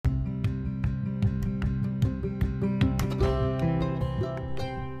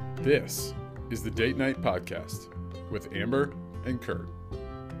This is the Date Night Podcast with Amber and Kurt.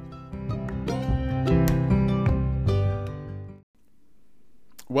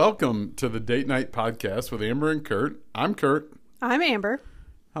 Welcome to the Date Night Podcast with Amber and Kurt. I'm Kurt. I'm Amber.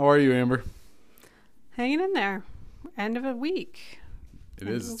 How are you, Amber? Hanging in there. End of a week. It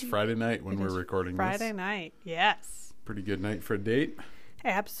is. It's Friday night when we're recording this. Friday night, yes. Pretty good night for a date.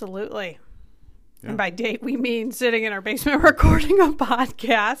 Absolutely. Yeah. And by date, we mean sitting in our basement recording a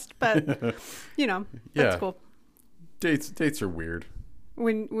podcast. But, you know, that's cool. Dates are weird.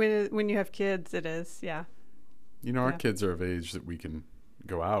 When you have kids, it is, yeah. You know, our kids are of age that we can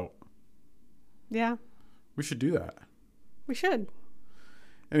go out. Yeah. We should do that. We should.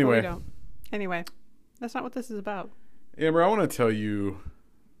 Anyway. But we don't. Anyway, that's not what this is about. Amber, I want to tell you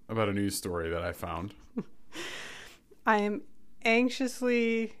about a news story that I found. I am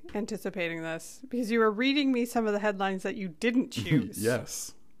anxiously anticipating this because you were reading me some of the headlines that you didn't choose.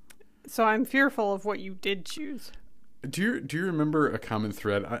 Yes. So I'm fearful of what you did choose. Do you remember a common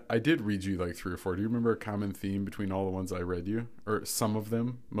thread? I did read you like 3 or 4. Do you remember a common theme between all the ones I read you? Or some of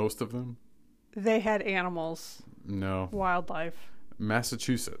them? Most of them? They had animals. No. Wildlife.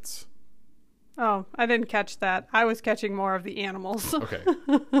 Massachusetts. Oh, I didn't catch that. I was catching more of the animals. Okay.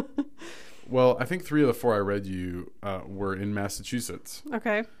 Well, I think 3 of the 4 I read you were in Massachusetts.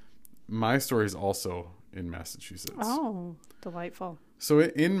 Okay. My story is also in Massachusetts. Oh, delightful. So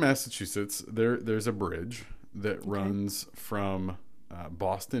in Massachusetts, there's a bridge that runs from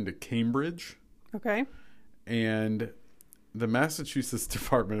Boston to Cambridge. Okay. And the Massachusetts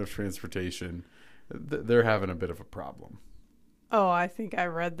Department of Transportation, they're having a bit of a problem. Oh, I think I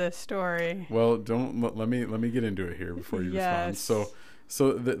read this story. Well, let me get into it here before you respond.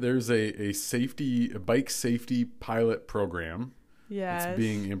 So there's a bike safety pilot program that's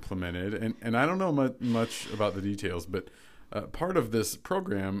being implemented, and I don't know much about the details, but part of this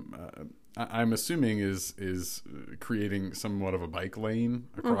program, I'm assuming, is creating somewhat of a bike lane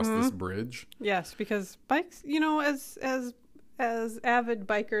across this bridge. Yes, because bikes, you know, as avid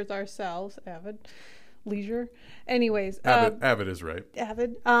bikers ourselves, leisure. Anyways, avid is right.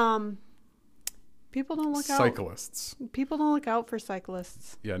 Avid. People don't look out. Cyclists. People don't look out for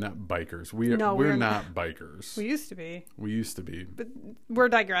cyclists. Yeah, not bikers. We're not bikers. We used to be. But we're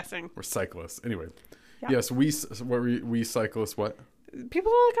digressing. We're cyclists. Anyway. Yeah. Yes, we cyclists what?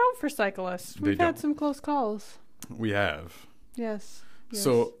 People don't look out for cyclists. We've had some close calls. We have. Yes.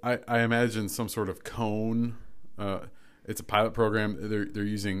 So I imagine some sort of cone. It's a pilot program. They're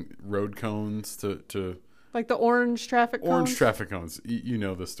using road cones to like the orange traffic cones. Orange traffic cones. You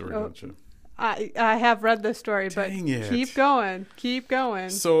know this story, don't you? I have read this story, but keep going.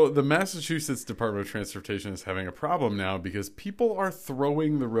 So the Massachusetts Department of Transportation is having a problem now because people are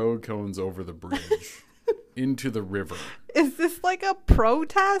throwing the road cones over the bridge into the river. Is this like a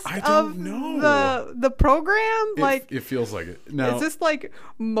protest of the program? It feels like it. Now, is this like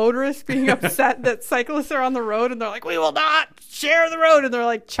motorists being upset that cyclists are on the road and they're like, we will not share the road, and they're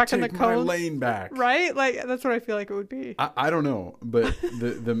like chucking the cones my lane back, right? Like that's what I feel like it would be. I don't know, but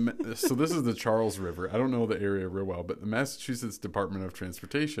so this is the Charles River. I don't know the area real well, but the Massachusetts Department of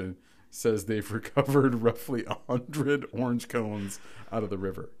Transportation says they've recovered roughly 100 orange cones out of the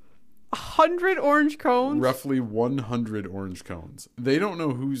river. 100 orange cones? Roughly 100 orange cones. They don't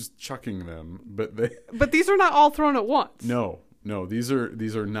know who's chucking them, but these are not all thrown at once. No, these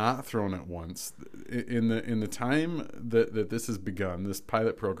are not thrown at once. In the time that this has begun, this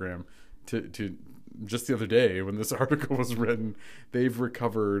pilot program, to just the other day when this article was written, they've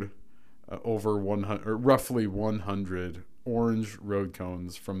recovered over 100, or roughly 100 orange road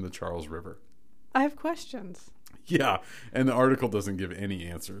cones from the Charles River. I have questions. Yeah, and the article doesn't give any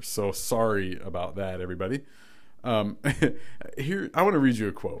answers, so sorry about that, everybody. Here, I want to read you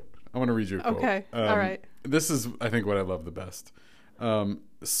a quote. Okay, all right. This is, I think, what I love the best.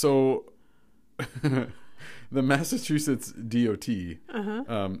 So, the Massachusetts DOT,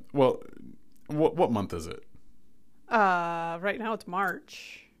 well, what month is it? Right now it's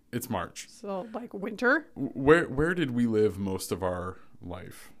March. It's March. So, like winter? Where did we live most of our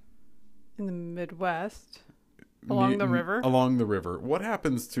life? In the Midwest. Along the river? Along the river. What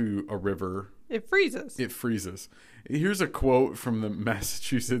happens to a river? It freezes. Here's a quote from the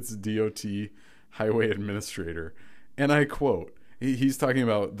Massachusetts DOT highway administrator. And I quote, he's talking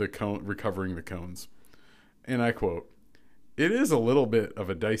about recovering the cones. And I quote, "It is a little bit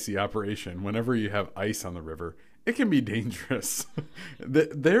of a dicey operation whenever you have ice on the river. It can be dangerous."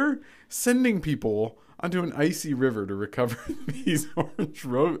 They're sending people onto an icy river to recover these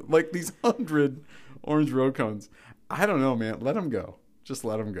these 100 orange road cones. I don't know, man. Let them go. Just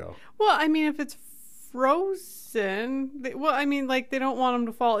let them go. Well, I mean, if it's frozen. Well, I mean, like, they don't want them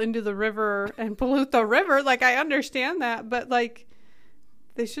to fall into the river and pollute the river. Like, I understand that, but, like,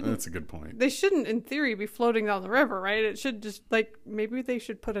 they shouldn't. That's a good point. They shouldn't, in theory, be floating down the river, right? It should just, like, maybe they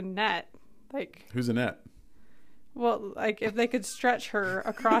should put a net. Like, who's a net? Well, like, if they could stretch her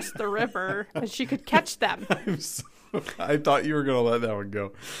across the river and she could catch them. I thought you were going to let that one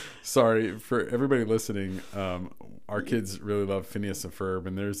go. Sorry for everybody listening. Our kids really love Phineas and Ferb,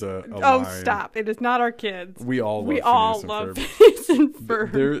 and there's a line. Stop! It is not our kids. We all love Phineas and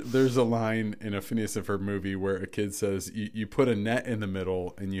Ferb. There's a line in a Phineas and Ferb movie where a kid says you put a net in the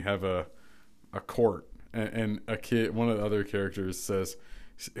middle and you have a court, and a kid, one of the other characters says,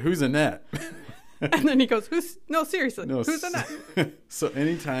 "Who's a net?" And then he goes, seriously, who's a net? So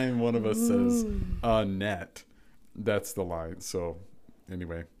anytime one of us says a net, that's the line. So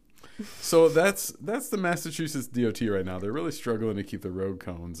anyway, so that's the Massachusetts DOT right now. They're really struggling to keep the road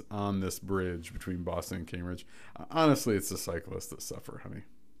cones on this bridge between Boston and Cambridge. Honestly, it's the cyclists that suffer, honey.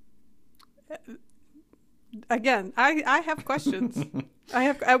 Again, I have questions.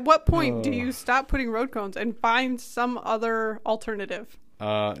 At what point do you stop putting road cones and find some other alternative?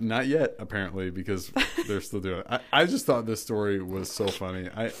 Not yet, apparently, because they're still doing it. I just thought this story was so funny.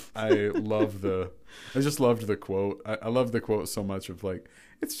 I just loved the quote. I love the quote so much of, like,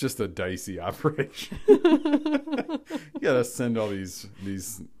 it's just a dicey operation. You gotta send all these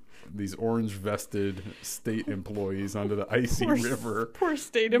orange vested state employees onto the icy river. Poor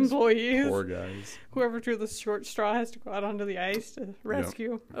state employees. Poor guys. Whoever drew the short straw has to go out onto the ice to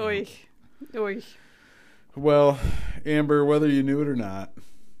rescue. Yep. Oy. Oy. Well, Amber, whether you knew it or not,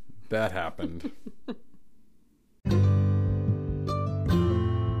 that happened.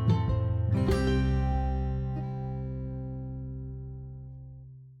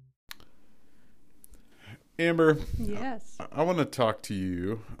 Amber, yes, I want to talk to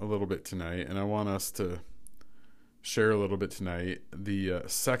you a little bit tonight, and I want us to share a little bit tonight the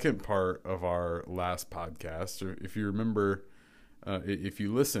second part of our last podcast. Or if you remember, if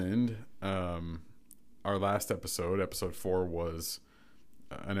you listened, our last episode 4, was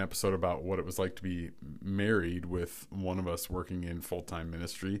an episode about what it was like to be married with one of us working in full-time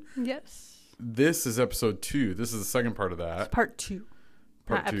ministry. Yes. This is episode 2. This is the second part of that. It's part 2.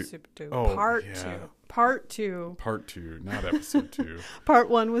 Part not 2. Episode 2. Oh, part yeah. 2. Part 2. Part 2, not episode 2. Part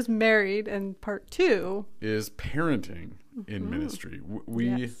 1 was married, and part 2 is parenting in ministry.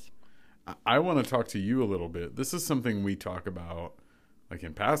 Yes. I want to talk to you a little bit. This is something we talk about, like,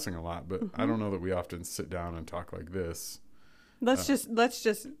 in passing a lot, but I don't know that we often sit down and talk like this. Let's just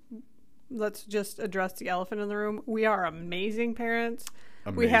address the elephant in the room. We are amazing parents.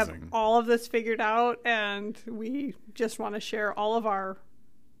 Amazing. We have all of this figured out, and we just want to share all of our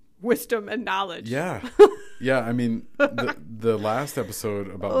wisdom and knowledge. Yeah. Yeah, I mean, the last episode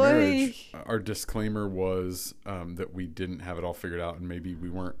about marriage, our disclaimer was that we didn't have it all figured out, and maybe we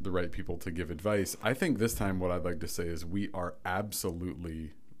weren't the right people to give advice. I think this time what I'd like to say is we are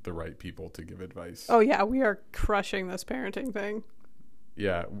absolutely the right people to give advice. Oh, yeah, we are crushing this parenting thing.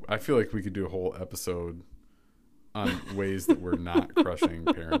 Yeah, I feel like we could do a whole episode on ways that we're not crushing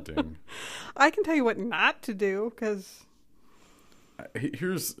parenting. I can tell you what not to do, because...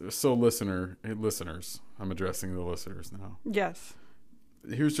 listeners, I'm addressing the listeners now. Yes.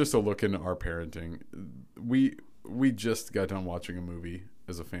 Here's just a look into our parenting. We just got done watching a movie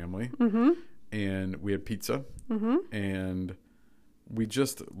as a family, and we had pizza, and we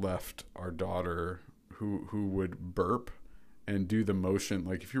just left our daughter who would burp and do the motion,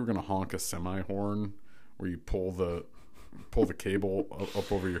 like if you were going to honk a semi horn where you pull the cable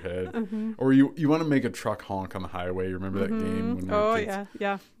up over your head, or you want to make a truck honk on the highway. Remember that game? When we were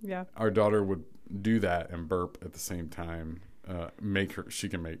kids? Yeah. Our daughter would do that and burp at the same time. She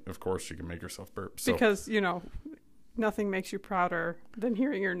can make herself burp. So, because, nothing makes you prouder than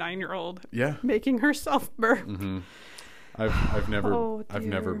hearing your 9-year-old making herself burp. I've never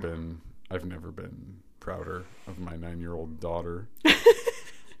dear. been prouder of my 9-year-old daughter.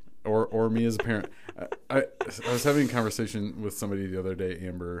 Or me as a parent. I was having a conversation with somebody the other day,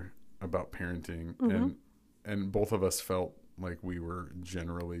 Amber, about parenting, and both of us felt like we were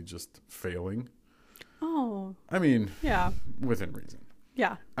generally just failing. Oh. I mean, yeah, within reason.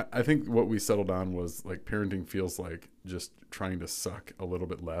 Yeah. I think what we settled on was, like, parenting feels like just trying to suck a little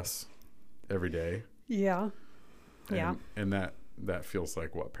bit less every day. Yeah. And that feels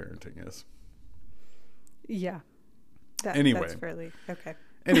like what parenting is. Yeah. Anyway. That's fairly okay.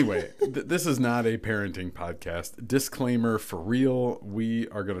 Anyway, this is not a parenting podcast. Disclaimer for real. We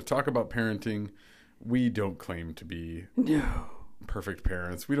are going to talk about parenting. We don't claim to be perfect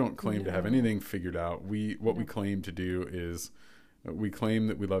parents. We don't claim to have anything figured out. What we claim to do is We claim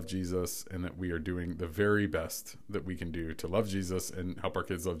that we love Jesus and that we are doing the very best that we can do to love Jesus and help our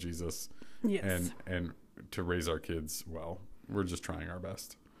kids love Jesus. Yes. And to raise our kids well. We're just trying our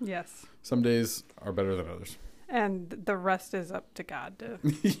best. Yes. Some days are better than others. And the rest is up to God to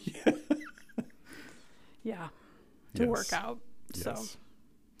Yes. work out. Yes.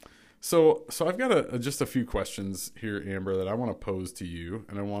 So I've got just a few questions here, Amber, that I want to pose to you,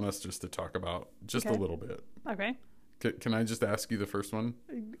 and I want us just to talk about just a little bit. Okay. Can I just ask you the first one?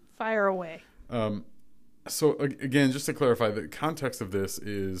 Fire away. So again, just to clarify, the context of this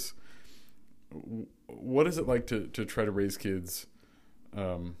is, what is it like to try to raise kids,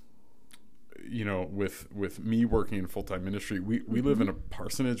 with me working in full-time ministry? We live in a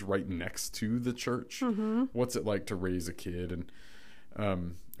parsonage right next to the church. Mm-hmm. What's it like to raise a kid or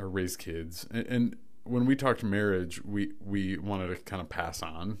raise kids? And when we talked marriage, we wanted to kind of pass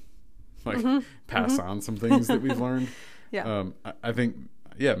on on some things that we've learned. Yeah. I think,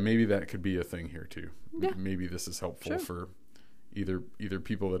 maybe that could be a thing here too. Yeah. Maybe this is helpful for either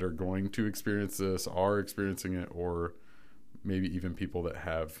people that are going to experience this, are experiencing it, or maybe even people that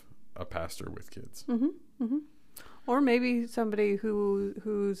have a pastor with kids. Mm-hmm. Mm-hmm. Or maybe somebody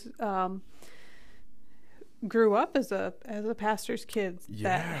who's grew up as a pastor's kids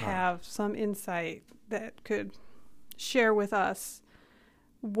that have some insight that could share with us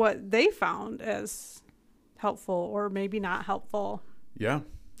what they found as helpful or maybe not helpful. Yeah.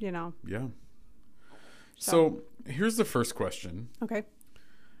 Yeah. So here's the first question. Okay.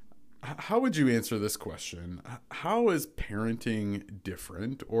 How would you answer this question? How is parenting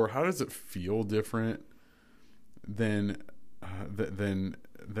different, or how does it feel different than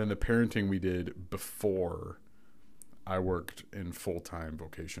the parenting we did before I worked in full-time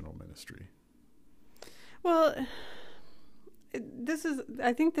vocational ministry? Well,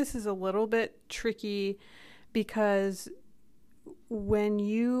 I think this is a little bit tricky because when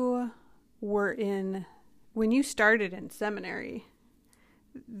you started in seminary,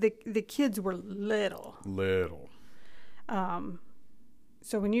 the kids were little.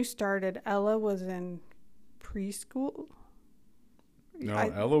 So when you started, Ella was in preschool. No,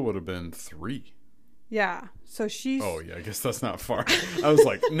 Ella would have been 3. Yeah. So she's... Oh, yeah. I guess that's not far. I was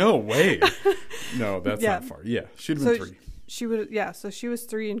like, no way. No, that's not far. Yeah. She'd have been 3. She would... Yeah. So she was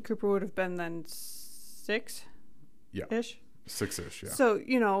 3 and Cooper would have been then 6? Yeah. Ish? 6-ish, yeah. So,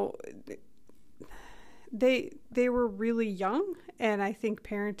 they were really young, and I think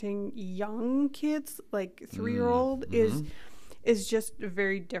parenting young kids, like 3-year-old, is just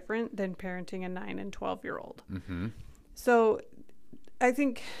very different than parenting a 9 and 12-year-old. Mm-hmm. So I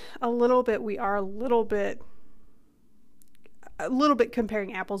think we are a little bit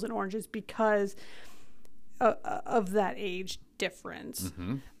comparing apples and oranges because of that age difference.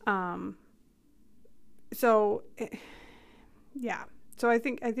 Mm-hmm. So I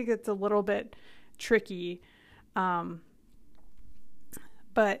think it's a little bit tricky,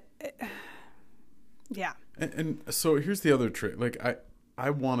 but yeah. And so here's the other trick. Like I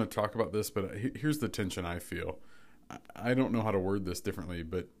want to talk about this, but here's the tension I feel. I don't know how to word this differently,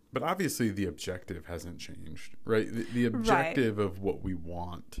 but obviously the objective hasn't changed, right? The objective of what we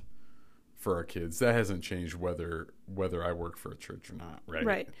want for our kids, that hasn't changed whether I work for a church or not, right?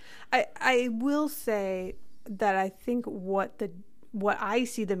 Right. I will say that I think what I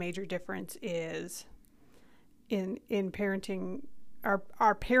see the major difference is in parenting,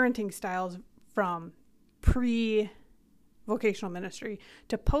 our parenting styles from pre-vocational ministry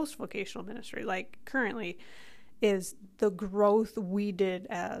to post-vocational ministry, like currently, is the growth we did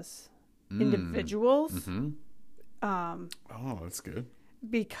as individuals. Mm-hmm. Oh, that's good.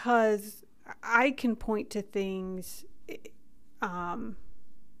 Because I can point to things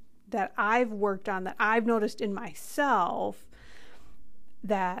that I've worked on, that I've noticed in myself,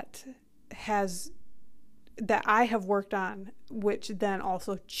 that I have worked on, which then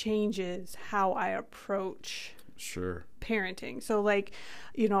also changes how I approach parenting. So like,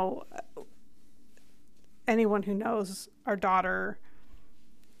 anyone who knows our daughter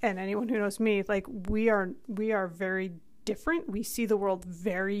and anyone who knows me, like we are very different. We see the world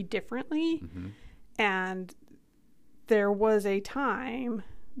very differently. Mm-hmm. And there was a time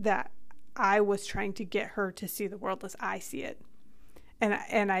that I was trying to get her to see the world as I see it.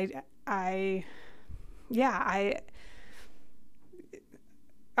 And I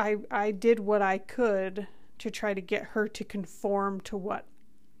did what I could to try to get her to conform to what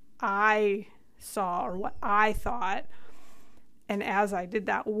I saw or what I thought. And as I did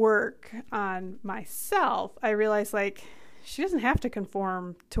that work on myself, I realized, like, she doesn't have to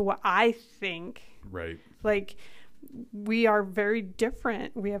conform to what I think. Right. Like, we are very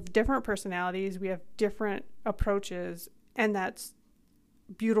different. We have different personalities. We have different approaches. And that's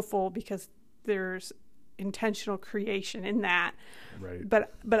beautiful because there's intentional creation in that. Right.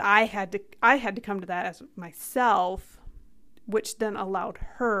 But I had to come to that as myself, which then allowed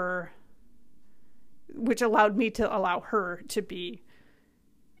me to allow her to be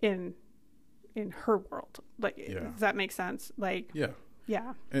in her world. Like, does that make sense? Like, yeah.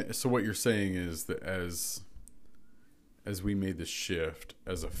 And so what you're saying is that as we made the shift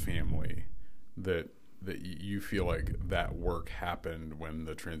as a family, that you feel like that work happened when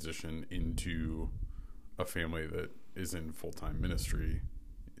the transition into a family that is in full-time ministry,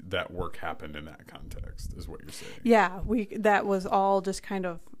 that work happened in that context, is what you're saying. Yeah, that was all just kind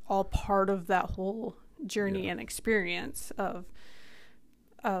of all part of that whole journey and experience of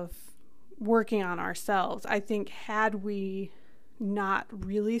working on ourselves. I think had we not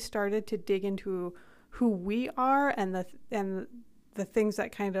really started to dig into who we are and the things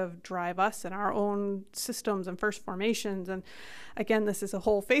that kind of drive us and our own systems and first formations. And again, this is a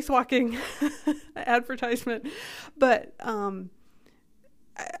whole faith walking advertisement, but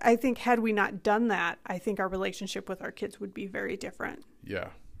I think had we not done that, I think our relationship with our kids would be very different. Yeah.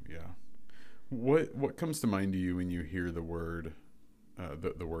 What comes to mind to you when you hear the word,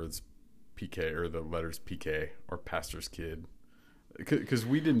 the words PK, or the letters PK, or pastor's kid? Because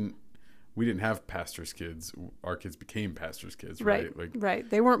we didn't have pastor's kids. Our kids became pastor's kids, right? Right.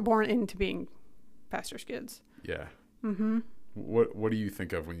 They weren't born into being pastor's kids. Yeah. Mm-hmm. What do you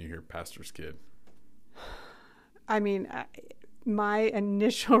think of when you hear pastor's kid? I mean, my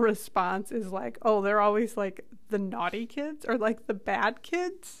initial response is like, oh, they're always like the naughty kids or like the bad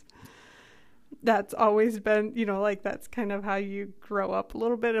kids. That's always been, like that's kind of how you grow up a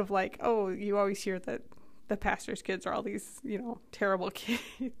little bit of like, oh, you always hear that the pastor's kids are all these, terrible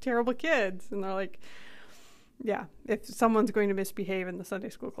kids. And they're like, yeah, if someone's going to misbehave in the Sunday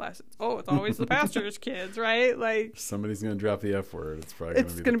school class, it's always the pastor's kids, right? Like, somebody's going to drop the F word. It's probably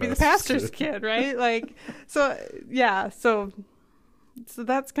going to be the pastor's kid, right? Like, so yeah, so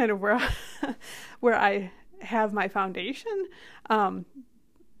that's kind of where I have my foundation.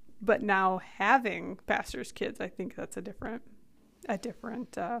 But now having pastor's kids, I think that's a different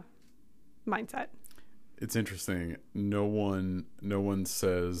mindset. It's interesting. No one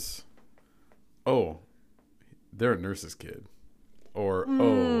says, "Oh, they're a nurse's kid," or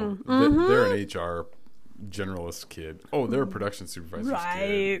they're an HR generalist kid. Oh, they're a production supervisor's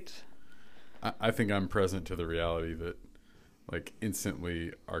kid. Right. I think I'm present to the reality that, like,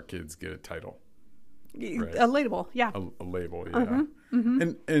 instantly our kids get a title. Right? A label, yeah. A label, yeah.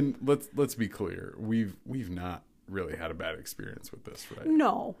 Mm-hmm. And let's be clear, we've not really had a bad experience with this, right?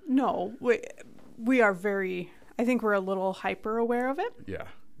 No, we are very. I think we're a little hyper aware of it. Yeah.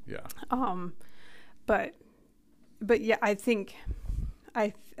 But yeah, I think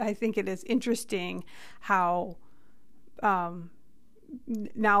it is interesting how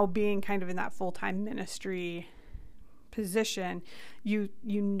now being kind of in that full-time ministry position, you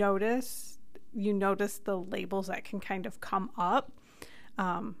notice the labels that can kind of come up,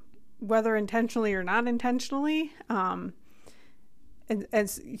 whether intentionally or not intentionally. And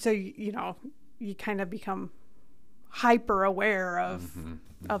so, you kind of become hyper aware of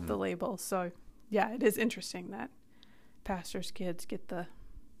the labels. So yeah, it is interesting that pastors' kids get the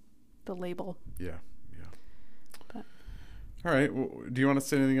label. Yeah. But. All right. Well, do you want to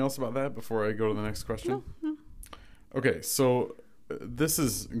say anything else about that before I go to the next question? No. Okay. So this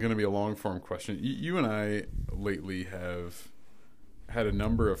is going to be a long form question. You and I lately have had a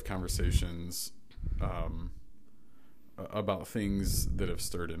number of conversations about things that have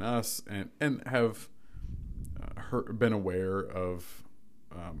stirred in us and have been aware of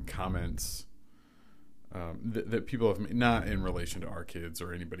comments that people have made, not in relation to our kids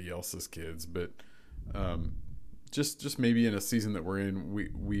or anybody else's kids, but just maybe in a season that we're in,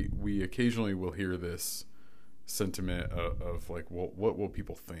 we occasionally will hear this sentiment of like, well, what will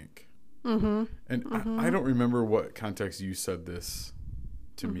people think? And I don't remember what context you said this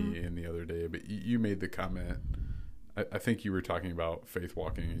to me in the other day, but you made the comment. I think you were talking about faith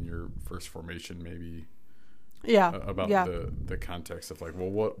walking in your first formation, maybe. Yeah. About the context of like, well,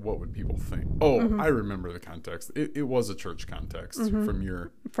 what would people think? Oh, I remember the context. It was a church context from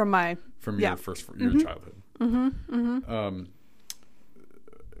your first your childhood.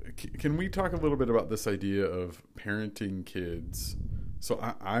 Can we talk a little bit about this idea of parenting kids? So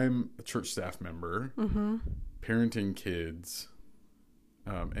I'm a church staff member, parenting kids,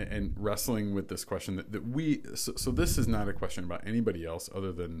 and wrestling with this question that we. So this is not a question about anybody else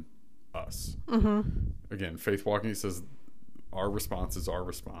other than us. Again, faith walking says our response is our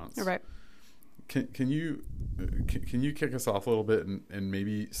response. Right. Can you kick us off a little bit and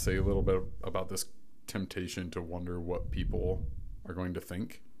maybe say a little bit about this temptation to wonder what people are going to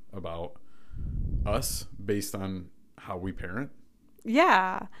think about us based on how we parent.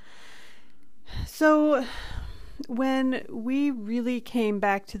 Yeah. So when we really came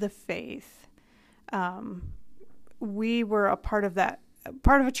back to the faith, we were a part of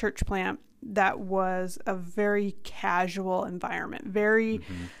a church plant that was a very casual environment, very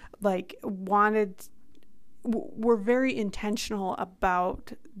we're very intentional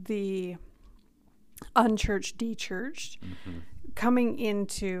about the unchurched, dechurched coming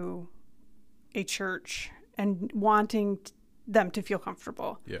into a church and wanting them to feel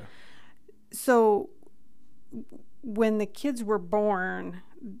comfortable. Yeah. So when the kids were born,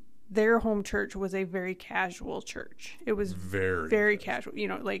 their home church was a very casual church. It was very casual,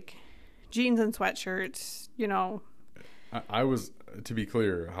 like jeans and sweatshirts, I was, to be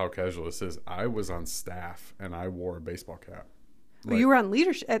clear how casual this is, I was on staff and I wore a baseball cap. You were on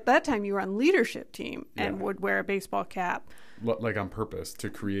leadership at that time. You were on leadership team and would wear a baseball cap, like on purpose to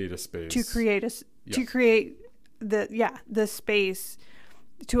create a space. To create the space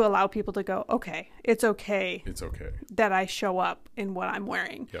to allow people to go, okay, it's okay that I show up in what I'm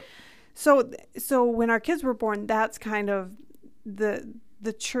wearing. Yep. So when our kids were born, that's kind of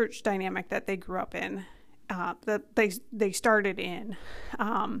the church dynamic that they grew up in, that they started in.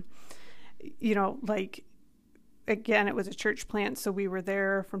 Again, it was a church plant, so we were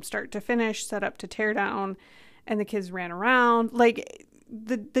there from start to finish, set up to tear down, and the kids ran around. Like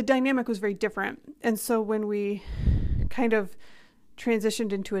the dynamic was very different. And so when we kind of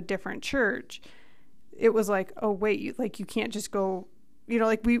transitioned into a different church, it was like, oh wait, you can't just go,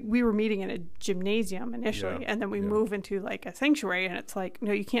 we were meeting in a gymnasium initially, and then we move into like a sanctuary, and it's like,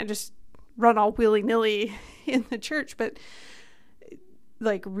 no, you can't just run all willy-nilly in the church. But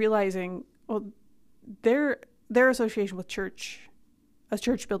like realizing, well, their association with a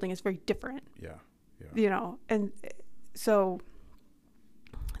church building is very different. Yeah. And so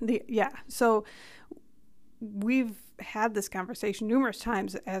so we've had this conversation numerous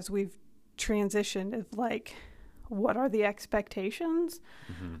times as we've transitioned of like, what are the expectations?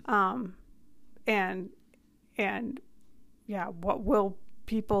 And what will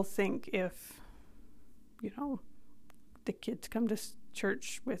people think if, the kids come to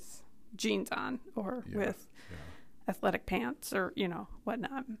church with jeans on or with athletic pants or,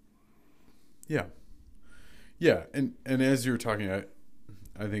 whatnot. Yeah. Yeah. And as you're talking, I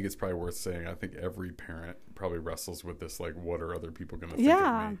think it's probably worth saying, I think every parent probably wrestles with this, like, what are other people going to think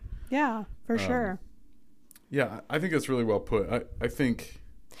of me? Yeah, for sure. Yeah, I think it's really well put. I think...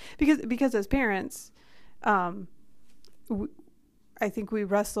 Because as parents, I think we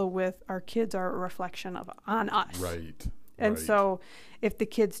wrestle with our kids are a reflection on us. Right. And so if the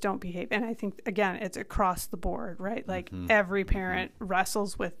kids don't behave, and I think, again, it's across the board, right? Like every parent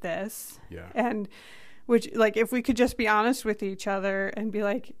wrestles with this. Yeah. And which, like, if we could just be honest with each other and be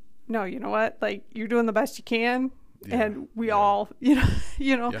like, no, you know what? Like, you're doing the best you can. Yeah. And we all,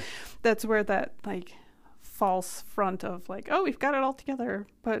 that's where that, like, false front of like, oh, we've got it all together.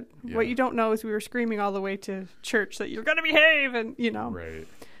 But what you don't know is we were screaming all the way to church that you're going to behave and, Right.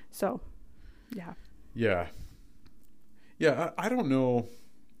 So, yeah. Yeah. Yeah, I don't know.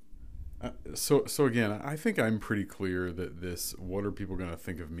 So again, I think I'm pretty clear that this "what are people going to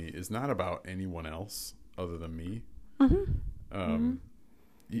think of me" is not about anyone else other than me. I'm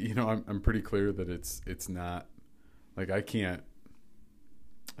pretty clear that it's not like I can't.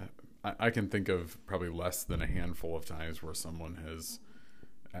 I can think of probably less than a handful of times where someone has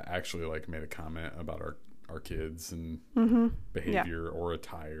actually like made a comment about our kids and behavior or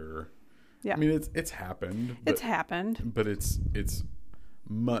attire. Yeah. I mean, it's happened. But it's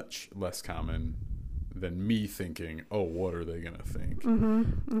much less common than me thinking, oh, what are they going to think?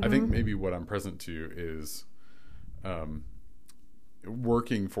 I think maybe what I'm present to is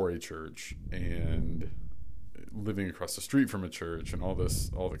working for a church and living across the street from a church and all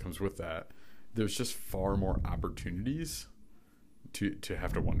that comes with that. There's just far more opportunities to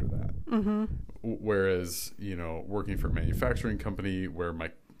have to wonder that. Whereas, working for a manufacturing company where my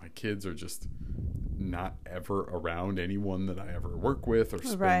kids are just not ever around anyone that I ever work with or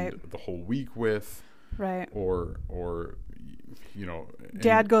spend the whole week with. Right. Or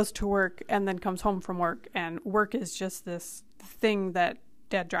Dad goes to work and then comes home from work, and work is just this thing that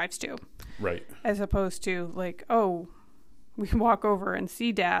Dad drives to. Right. As opposed to like, oh, we can walk over and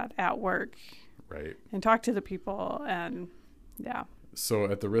see Dad at work. Right. And talk to the people and So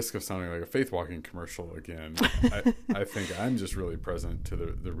at the risk of sounding like a faith walking commercial again, I think I'm just really present to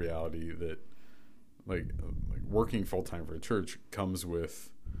the reality that like working full time for a church comes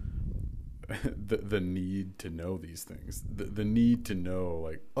with the need to know these things, the need to know,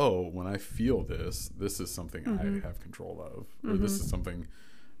 like, oh, when I feel this is something I have control of, or this is something,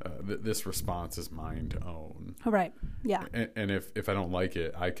 this response is mine to own. Right. Yeah. And if I don't like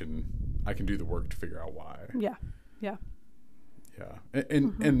it, I can do the work to figure out why. Yeah. Yeah. Yeah.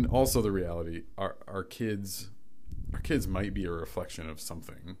 And also the reality, our kids might be a reflection of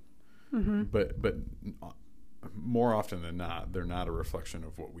something, but more often than not, they're not a reflection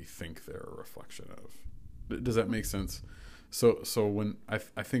of what we think they're a reflection of. Does that make sense? So when I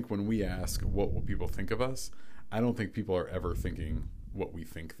think when we ask what will people think of us, I don't think people are ever thinking what we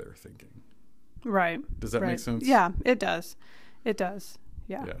think they're thinking. Right. Does that make sense? Yeah, it does. It does.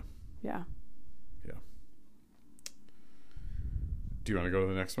 Yeah. Yeah. Yeah. Yeah. Do you want to go to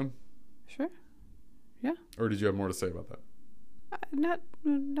the next one? Sure. Yeah. Or did you have more to say about that? Not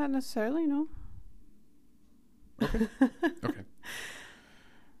necessarily, no. Okay. Okay.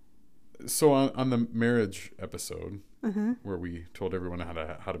 So on the marriage episode, where we told everyone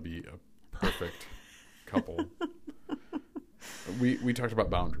how to be a perfect couple, we talked about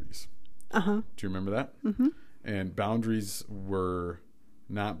boundaries. Do you remember that? And boundaries were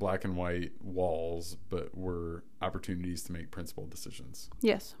not black and white walls, but were opportunities to make principled decisions.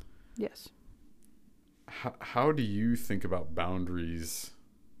 Yes. Yes. How do you think about boundaries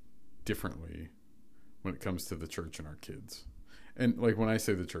differently when it comes to the church and our kids? And like when I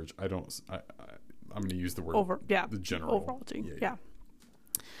say the church, I'm going to use the word the general. Overarching. Yeah.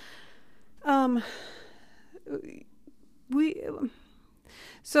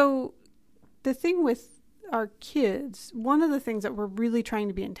 So the thing with our kids, one of the things that we're really trying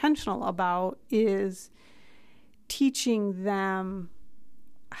to be intentional about is teaching them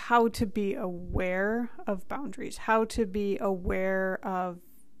how to be aware of boundaries, how to be aware of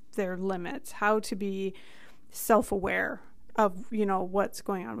their limits, how to be self-aware of, what's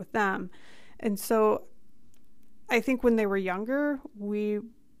going on with them. And so I think when they were younger, we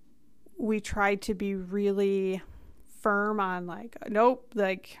tried to be really firm on like, nope,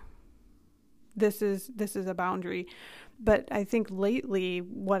 like this is a boundary. But I think lately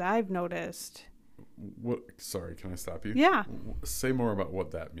what I've noticed. Sorry, can I stop you? Yeah. Say more about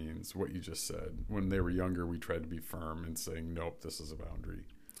what that means, what you just said. When they were younger, we tried to be firm in saying, nope, this is a boundary.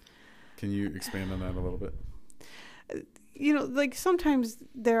 Can you expand on that a little bit? Like sometimes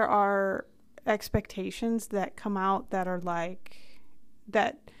there are expectations that come out that are like,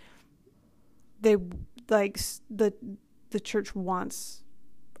 that they like the church wants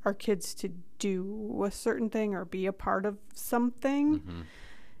our kids to do a certain thing or be a part of something.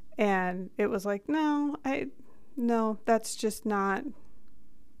 And it was like, no, that's just not,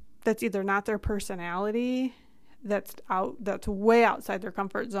 that's either not their personality, that's way outside their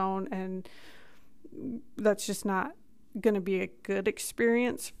comfort zone, and that's just not going to be a good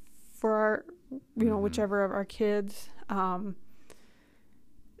experience for our, whichever of our kids. And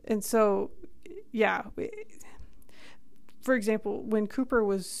so, yeah, for example, when Cooper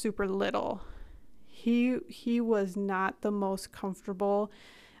was super little, he was not the most comfortable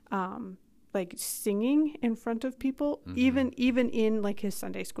like singing in front of people. Even in like his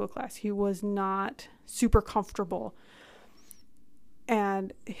Sunday school class, he was not super comfortable.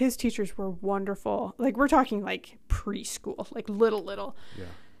 And his teachers were wonderful. Like we're talking like preschool, like little. Yeah.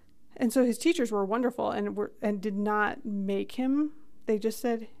 And so his teachers were wonderful and did not make him. They just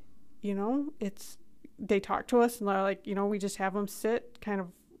said, they talked to us and they're like, we just have him sit kind of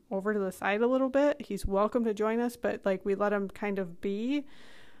over to the side a little bit. He's welcome to join us, but like we let him kind of be.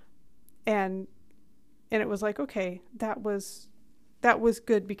 And it was like, okay, that was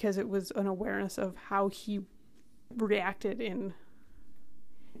good because it was an awareness of how he reacted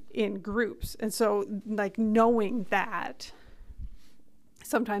in groups. And so like knowing that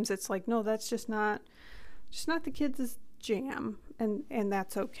sometimes it's like, no, that's just not the kids' jam, and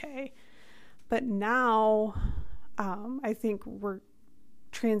that's okay. But now I think we're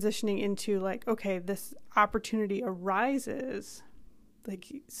transitioning into like, okay, this opportunity arises,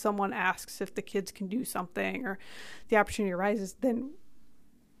 like someone asks if the kids can do something or the opportunity arises, then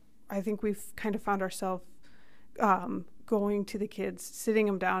I think we've kind of found ourselves going to the kids, sitting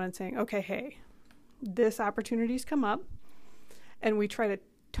them down and saying, okay, hey, this opportunity's come up, and we try to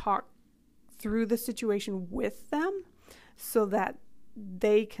talk through the situation with them so that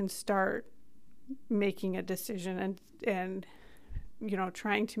they can start making a decision and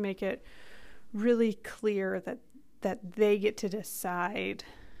trying to make it really clear that they get to decide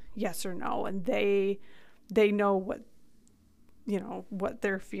yes or no, and they know what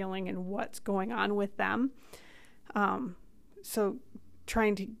they're feeling and what's going on with them. So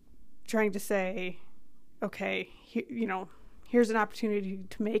trying to say, okay, here's an opportunity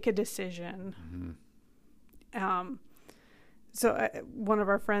to make a decision. So one of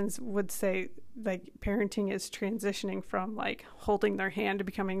our friends would say, like, parenting is transitioning from like holding their hand to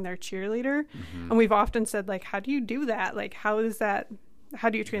becoming their cheerleader. And we've often said, like, how do you do that? Like, how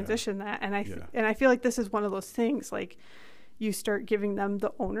do you transition that? And I feel like this is one of those things, like, you start giving them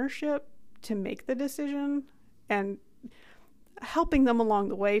the ownership to make the decision and helping them along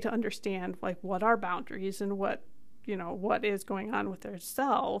the way to understand, like, what are boundaries and what is going on with their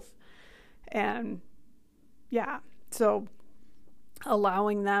self. And so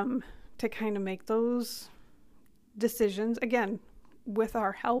allowing them to kind of make those decisions, again, with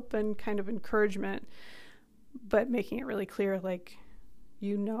our help and kind of encouragement, but making it really clear, like,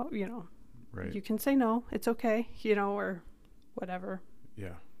 right. you can say no, it's okay, or whatever.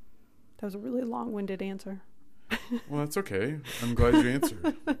 Yeah. That was a really long-winded answer. Well, that's okay. I'm glad you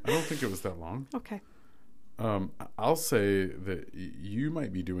answered. I don't think it was that long. Okay. I'll say that you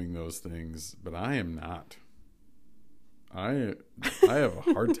might be doing those things, but I am not. I have a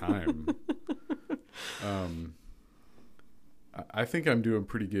hard time. I think I'm doing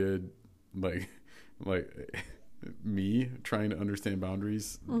pretty good, like me trying to understand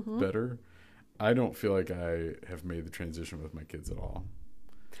boundaries better. I don't feel like I have made the transition with my kids at all.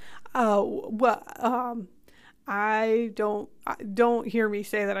 I don't hear me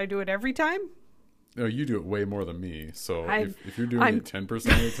say that I do it every time. No, you do it way more than me. So if you're doing it 10% of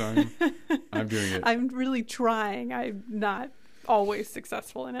the time, I'm doing it. I'm really trying. I'm not always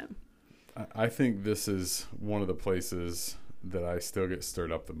successful in it. I think this is one of the places that I still get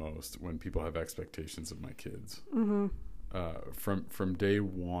stirred up the most when people have expectations of my kids. From day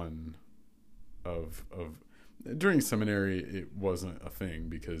one of during seminary, it wasn't a thing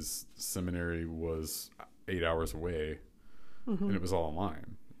because seminary was 8 hours away, and it was all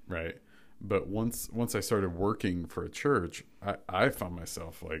online, right? But once I started working for a church, I found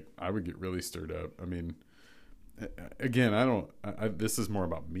myself, like, I would get really stirred up. I mean, again, this is more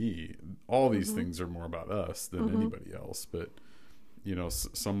about me. All these things are more about us than anybody else. But,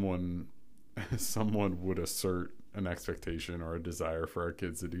 someone would assert an expectation or a desire for our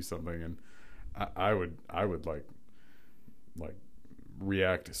kids to do something, and I would like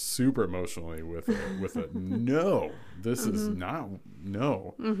react super emotionally with a no, this is not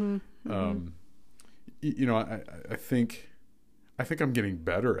no. I think I'm getting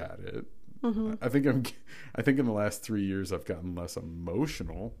better at it. I think in the last 3 years I've gotten less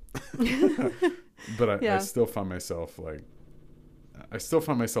emotional, but I still find myself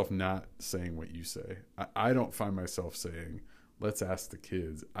not saying what you say. I don't find myself saying, let's ask the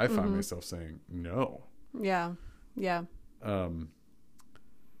kids. I find myself saying no. Yeah.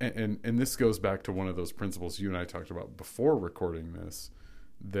 And this goes back to one of those principles you and I talked about before recording this,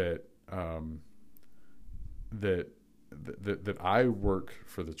 that I work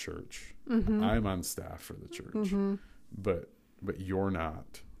for the church. I'm on staff for the church, but you're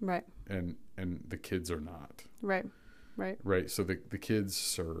not. Right. And the kids are not. Right. So the kids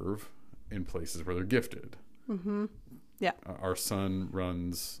serve in places where they're gifted. Yeah. Our son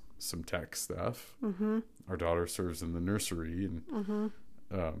runs some tech stuff. Our daughter serves in the nursery, and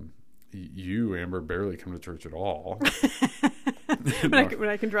you, Amber, barely come to church at all. when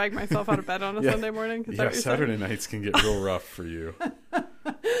I can drag myself out of bed on a Sunday morning. Is that what you're Saturday saying? nights can get real rough for you.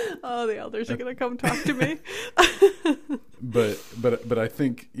 Oh, the elders are going to come talk to me. But I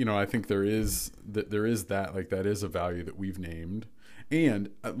think there is that, like, that is a value that we've named. And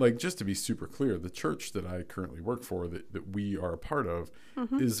like, just to be super clear, the church that I currently work for, that we are a part of,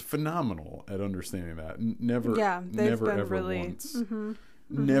 is phenomenal at understanding that. Never ever really, once,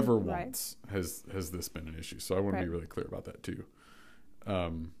 never once has this been an issue. So I want to be really clear about that too.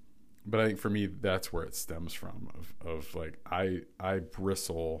 But I think for me, that's where it stems from. Of like, I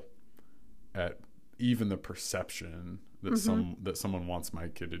bristle at even the perception that someone wants my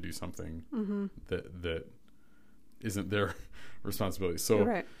kid to do something that isn't their responsibility.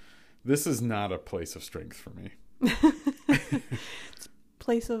 So this is not a place of strength for me. It's a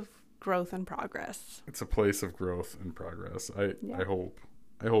place of growth and progress. It's a place of growth and progress. I hope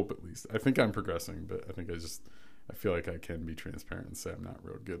at least. I think I'm progressing, but I think I feel like I can be transparent and say I'm not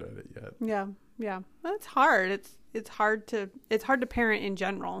real good at it yet. Yeah. Well, it's hard. It's hard to parent in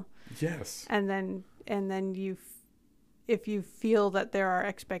general. Yes. And then if you feel that there are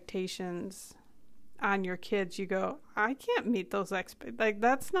expectations on your kids, you go, I can't meet those that's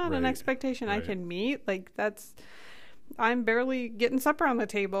not an expectation I can meet. Like, I'm barely getting supper on the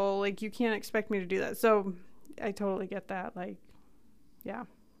table. Like, you can't expect me to do that. So I totally get that. Like, yeah.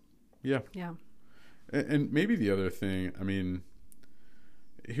 And maybe the other thing, I mean,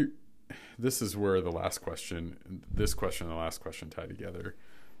 here, this is where this question and the last question tie together.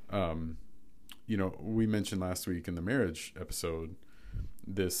 We mentioned last week in the marriage episode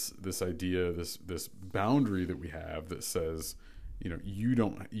this idea, this boundary that we have that says,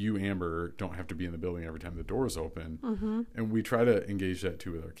 you Amber don't have to be in the building every time the door's open. Mm-hmm. And we try to engage that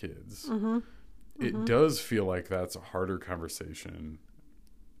too with our kids. Mm-hmm. It does feel like that's a harder conversation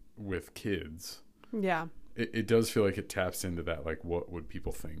with kids. Yeah. It does feel like it taps into that, like, what would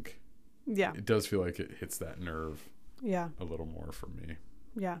people think? Yeah. It does feel like it hits that nerve. Yeah. A little more for me.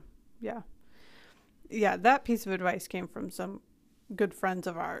 Yeah. Yeah. Yeah. That piece of advice came from some good friends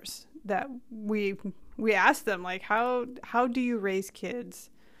of ours that we asked them, like, how do you raise kids?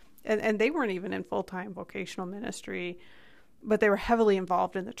 And they weren't even in full-time vocational ministry, but they were heavily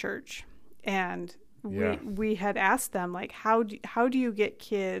involved in the church. And we had asked them, like, how do you get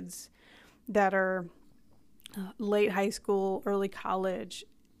kids that are late high school, early college,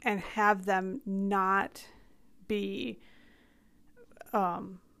 and have them not be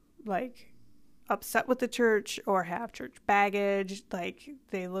like upset with the church or have church baggage? Like,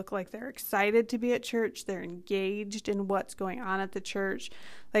 they look like they're excited to be at church, they're engaged in what's going on at the church.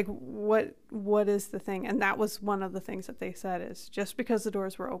 Like, what is the thing? And that was one of the things that they said, is just because the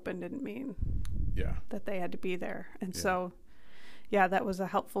doors were open didn't mean that they had to be there. And so that was a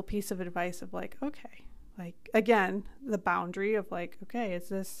helpful piece of advice of, like, okay, like, again, the boundary of, like, okay, is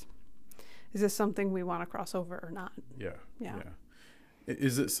this something we want to cross over or not? Yeah.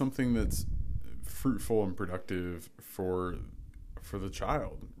 Is it something that's fruitful and productive for the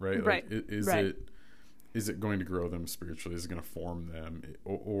child, right? Right. Like, is it going to grow them spiritually? Is it going to form them,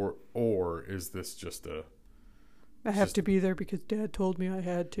 or is this just I have to be there because Dad told me I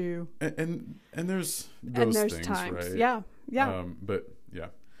had to? And there's those things, times, right? Yeah. But yeah,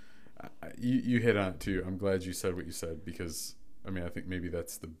 you hit on it too. I'm glad you said what you said, because I mean, I think maybe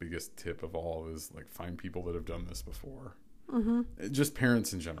that's the biggest tip of all, is, like, find people that have done this before. Mm-hmm. Just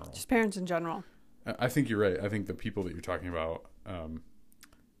parents in general. I think you're right. I think the people that you're talking about,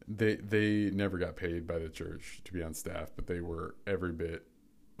 they never got paid by the church to be on staff, but they were every bit,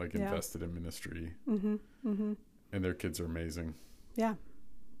 like, invested in ministry. Mm-hmm. Mm-hmm. And their kids are amazing. Yeah.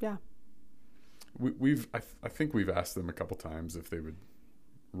 I think we've asked them a couple times if they would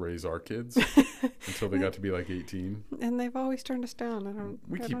raise our kids until they got to be like 18, and they've always turned us down.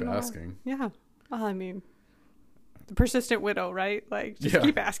 We keep asking. Yeah. Well, I mean, the persistent widow, right? Like, just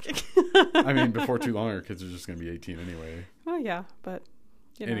keep asking. I mean, before too long, our kids are just going to be 18 anyway. Oh yeah, but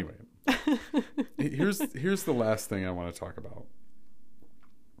anyway, here's the last thing I want to talk about.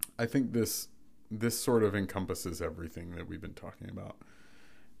 I think this sort of encompasses everything that we've been talking about.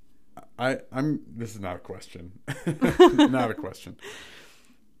 This is not a question. Not a question.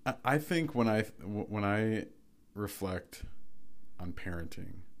 I think when I reflect on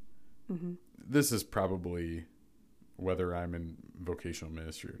parenting, mm-hmm. this is probably whether I'm in vocational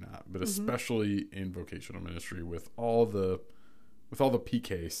ministry or not, but mm-hmm. especially in vocational ministry with all the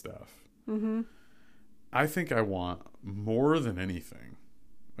PK stuff. Mm-hmm. I think I want more than anything,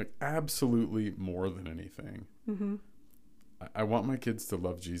 like absolutely more than anything. Mm-hmm. I want my kids to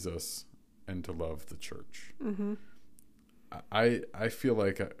love Jesus and to love the church. Mm-hmm. I feel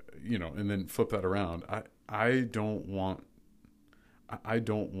like, and then flip that around. I don't want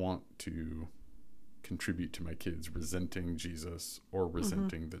to contribute to my kids resenting Jesus or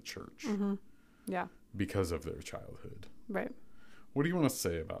resenting mm-hmm. the church. Mm-hmm. Yeah. Because of their childhood. Right. What do you want to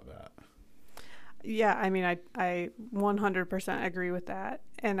say about that? Yeah, I mean, I 100% agree with that.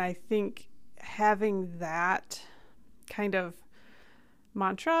 And I think having that kind of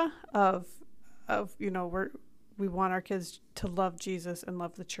mantra of we want our kids to love Jesus and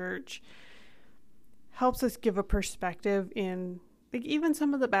love the church helps us give a perspective in, like, even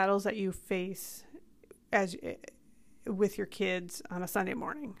some of the battles that you face with your kids on a Sunday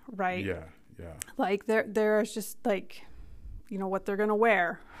morning, right? Yeah. Like there is just, like, what they're going to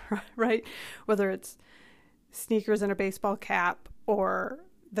wear, right? Whether it's sneakers and a baseball cap or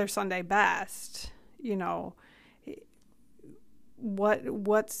their Sunday best,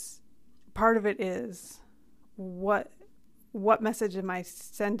 what's part of it is what message am I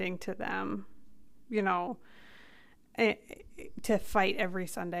sending to them, to fight every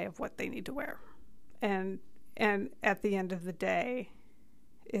Sunday of what they need to wear. And at the end of the day,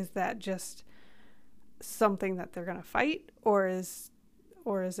 is that just something that they're going to fight, or is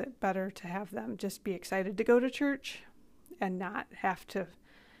it better to have them just be excited to go to church and not have to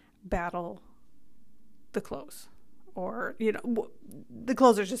battle the clothes? Or, the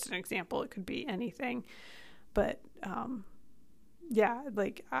clothes are just an example. It could be anything. But,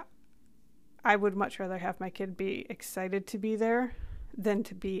 like, I would much rather have my kid be excited to be there than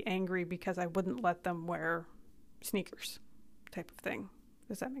to be angry because I wouldn't let them wear sneakers type of thing.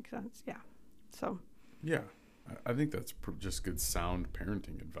 Does that make sense? Yeah. So. Yeah. I think that's just good sound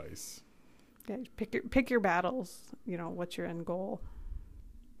parenting advice. Yeah, pick your battles. You know, what's your end goal?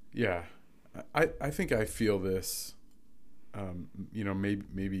 Yeah, I think I feel this. You know,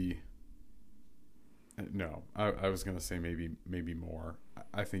 maybe. No, I was gonna say maybe more.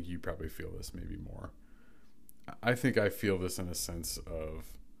 I think you probably feel this maybe more. I think I feel this in a sense of,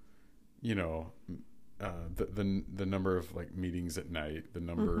 you know, the number of like meetings at night, the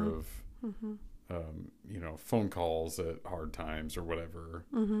number of. You know, phone calls at hard times or whatever.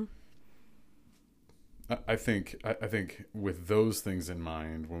 I think with those things in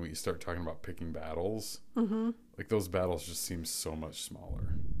mind, when we start talking about picking battles, like those battles just seem so much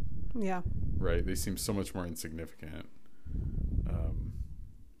smaller. Yeah. Right? They seem so much more insignificant.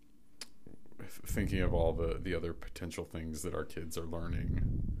 Thinking of all the other potential things that our kids are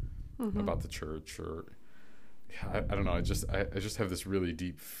learning about the church, or I don't know. I just have this really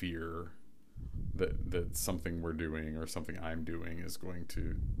deep fear that something we're doing or something I'm doing is going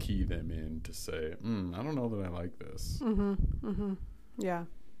to key them in to say, I don't know that I like this. Yeah.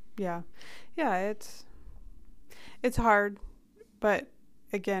 It's hard, but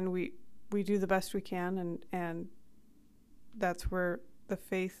again, we do the best we can, and that's where the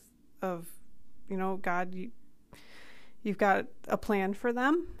faith of, you know, God, you've got a plan for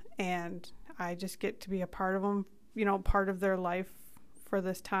them, and I just get to be a part of them, you know, part of their life for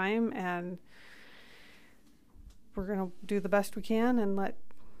this time, and we're going to do the best we can and let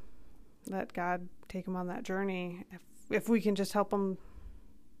God take them on that journey. If we can just help them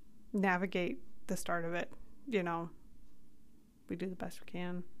navigate the start of it, you know, we do the best we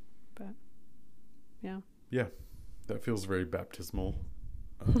can. But yeah. Yeah. That feels very baptismal,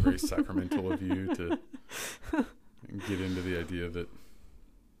 very sacramental of you to get into the idea that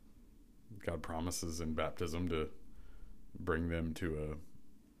God promises in baptism to bring them to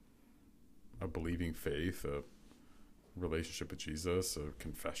a believing faith, a relationship with Jesus, a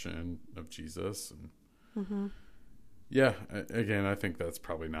confession of Jesus. And yeah, again, I think that's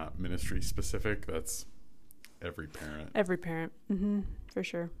probably not ministry specific. That's every parent. For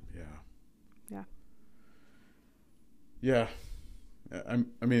sure. Yeah.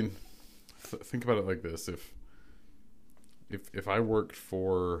 I mean, think about it like this. If I worked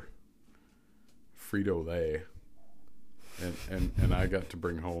for Frito-Lay and I got to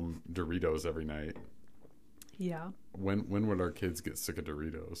bring home Doritos every night, yeah, when would our kids get sick of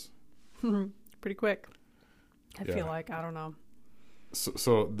Doritos? Pretty quick. I feel like, I don't know.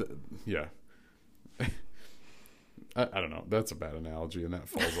 Yeah. I don't know. That's a bad analogy, and that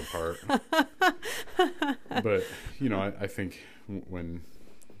falls apart. But you know, I think when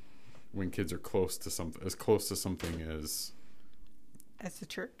kids are close to something as the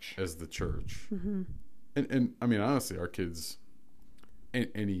church, and I mean, honestly, our kids,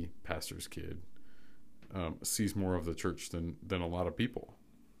 any pastor's kid, sees more of the church than a lot of people.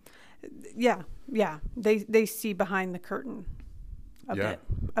 Yeah. They see behind the curtain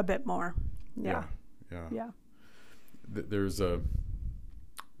a bit more. Yeah. There's a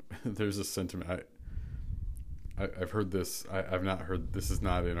sentiment. I've heard this. I've not heard. This is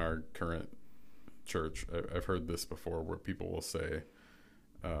not in our current church. I've heard this before, where people will say,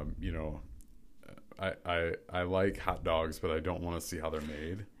 you know, I like hot dogs, but I don't want to see how they're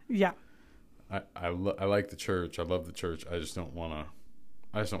made. Yeah. I like the church. I love the church. I just don't want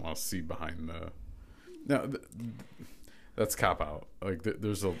to see behind the. Now, that's cop out. Like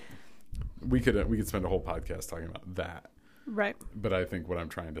there's a. We could spend a whole podcast talking about that. Right. But I think what I'm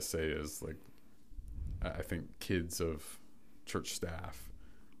trying to say is, like, I think kids of church staff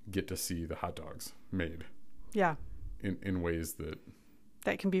get to see the hot dogs made. Yeah. In ways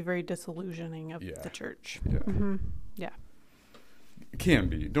that can be very disillusioning of the church. Yeah. Yeah. It can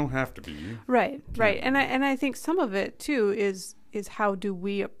be. Don't have to be. Right. And I think some of it too is how do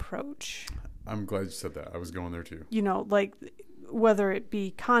we approach. I'm glad you said that. I was going there too. You know, like whether it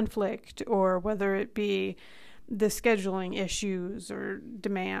be conflict or whether it be the scheduling issues or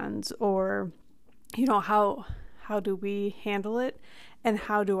demands, or, you know, how do we handle it, and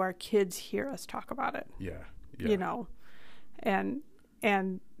how do our kids hear us talk about it? Yeah. You know, and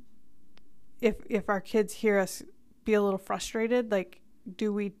if our kids hear us be a little frustrated, like,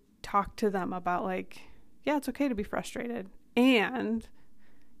 do we talk to them about, like, yeah, it's okay to be frustrated, and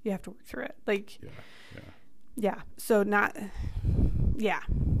you have to work through it. Like, yeah. So not, yeah.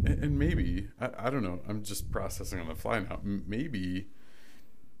 And maybe, I don't know, I'm just processing on the fly now. Maybe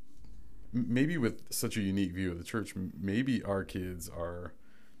with such a unique view of the church, maybe our kids are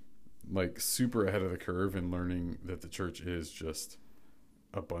like super ahead of the curve in learning that the church is just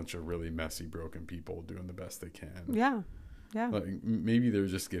a bunch of really messy, broken people doing the best they can. Yeah. Like maybe they're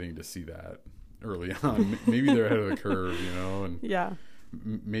just getting to see that early on. Maybe they're ahead of the curve, and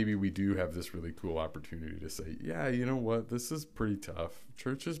maybe we do have this really cool opportunity to say, yeah, you know what, this is pretty tough.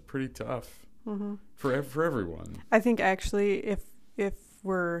 Church is pretty tough for everyone. I think actually, if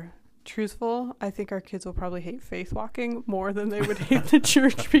we're truthful, I think our kids will probably hate faith walking more than they would hate the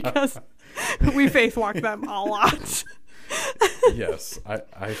church, because we faith walk them a lot. Yes,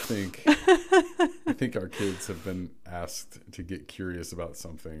 I think our kids have been asked to get curious about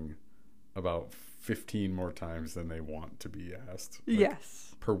something about 15 more times than they want to be asked.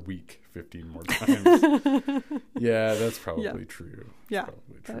 Yes. Per week, 15 more times. Yeah, that's probably true. Yeah.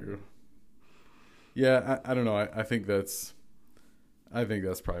 Probably true. Yeah, I don't know. I think that's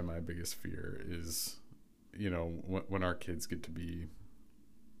probably my biggest fear is, when our kids get to be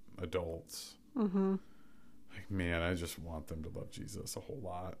adults. Mm-hmm. Like, man, I just want them to love Jesus a whole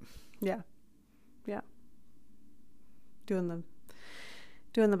lot. Yeah. Yeah. Doing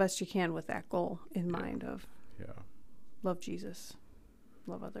the best you can with that goal in mind of love Jesus,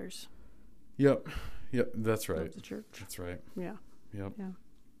 love others. Yep, that's right. Love the church. That's right. Yeah. Yep. Yeah.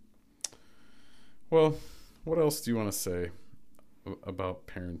 Well, what else do you want to say about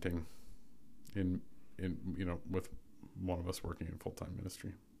parenting in with one of us working in full-time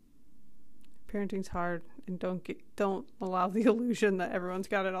ministry? Parenting's hard, and don't allow the illusion that everyone's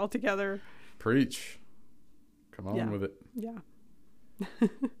got it all together. Preach. Come on with it. Yeah.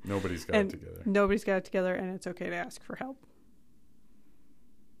 Nobody's got it together. Nobody's got it together, and it's okay to ask for help.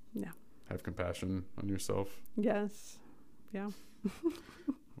 Yeah. Have compassion on yourself. Yes. Yeah.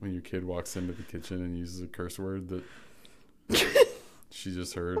 When your kid walks into the kitchen and uses a curse word that she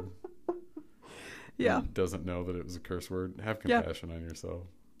just heard. Yeah. And doesn't know that it was a curse word. Have compassion on yourself.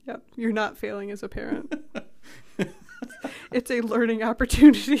 Yep. You're not failing as a parent. It's a learning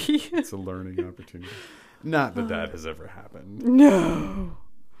opportunity. It's a learning opportunity. Not that has ever happened. No.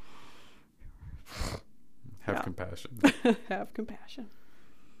 Have compassion. Have compassion.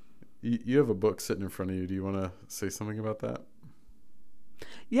 You have a book sitting in front of you. Do you want to say something about that?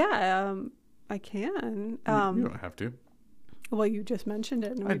 Yeah, I can. You don't have to. Well, you just mentioned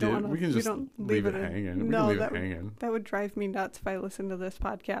it, and I did. We can just leave it hanging. No, we can leave it hanging. That would drive me nuts if I listened to this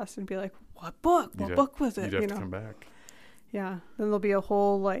podcast and be like, "What book? What book was it?" You'd have to come back. Yeah, then there'll be a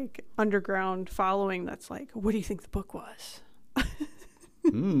whole underground following that's like, "What do you think the book was?"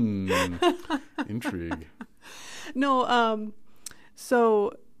 Intrigue. No,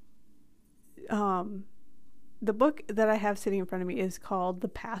 so the book that I have sitting in front of me is called The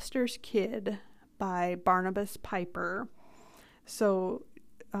Pastor's Kid by Barnabas Piper. So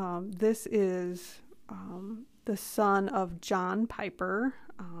this is the son of John Piper,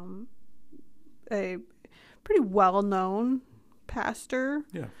 a pretty well-known pastor.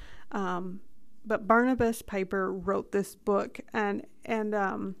 Yeah. But Barnabas Piper wrote this book, and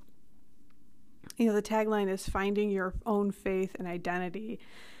the tagline is "Finding Your Own Faith and Identity."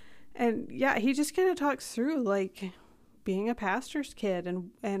 And yeah, he just kind of talks through being a pastor's kid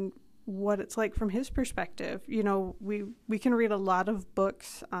and what it's like from his perspective. We can read a lot of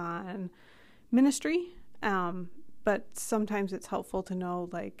books on ministry, but sometimes it's helpful to know,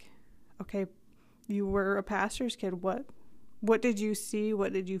 okay, you were a pastor's kid. What did you see?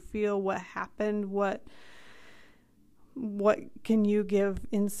 What did you feel? What happened? What can you give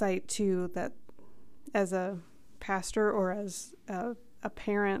insight to that as a pastor or as a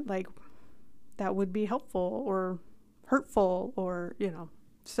parent, that would be helpful or hurtful or,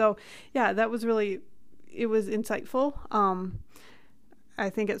 So, yeah, that was it was insightful. I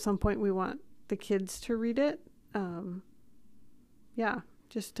think at some point we want the kids to read it.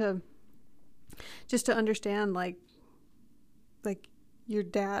 Just to understand, your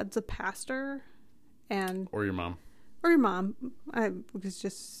dad's a pastor or your mom. I was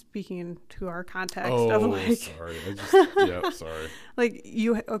just speaking into our context of sorry. Sorry.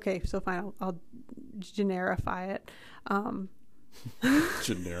 Okay, so fine. I'll generify it.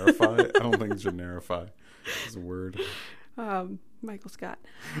 Generify? I don't think generify is a word. Michael Scott.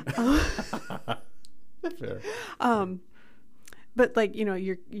 Fair. But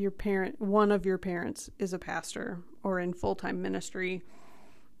your parent, one of your parents is a pastor or in full-time ministry,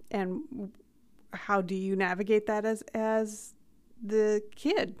 and how do you navigate that as the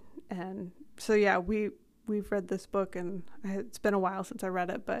kid? And so we've read this book, and it's been a while since I read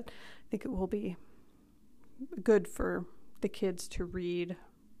it, but I think it will be good for the kids to read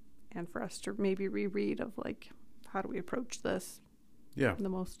and for us to maybe reread of how do we approach this in the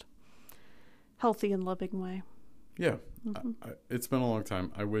most healthy and loving way. Yeah. Mm-hmm. It's been a long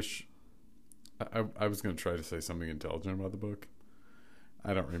time. I wish I was going to try to say something intelligent about the book.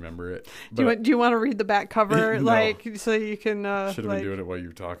 I don't remember it. Do you want to read the back cover, No. like, so you can? Should have been doing it while you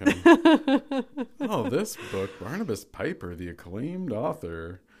were talking. Oh, this book, Barnabas Piper, the acclaimed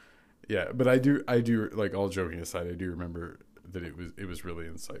author. Yeah, but I do like, all joking aside, I do remember that it was really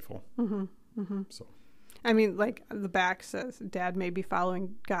insightful. Mm-hmm, mm-hmm. So, I mean, like the back says, Dad may be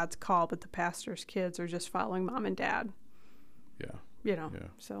following God's call, but the pastor's kids are just following Mom and Dad. yeah. You know, Yeah.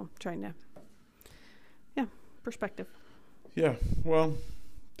 so trying to, perspective. Yeah, well,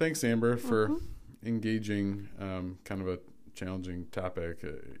 thanks, Amber, for engaging kind of a challenging topic.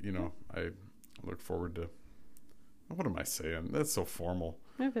 I look forward to, what am I saying? That's so formal.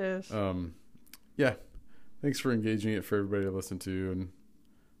 It is. Yeah, thanks for engaging it for everybody to listen to, and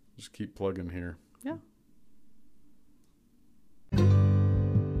just keep plugging here. Yeah.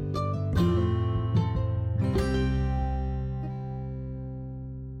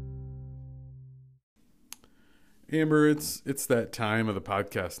 Amber, it's that time of the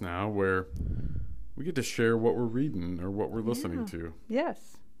podcast now where we get to share what we're reading or what we're listening to.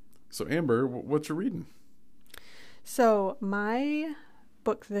 Yes. So, Amber, what you reading? So my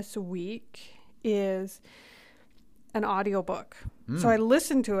book this week is an audiobook. So I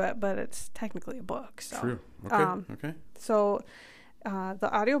listened to it, but it's technically a book. So. True. Okay. Okay. So the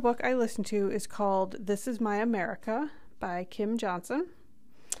audiobook I listened to is called This Is My America by Kim Johnson.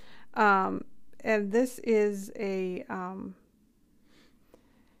 And this is a,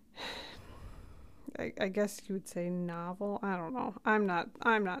 I guess you would say novel. I don't know. I'm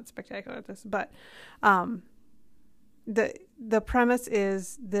not spectacular at this, but the premise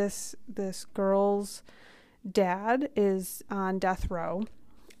is this girl's dad is on death row.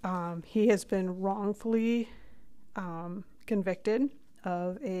 He has been wrongfully convicted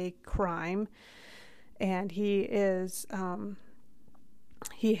of a crime, and he has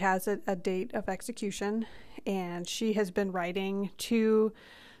a date of execution, and she has been writing to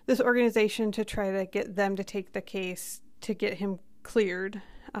this organization to try to get them to take the case to get him cleared.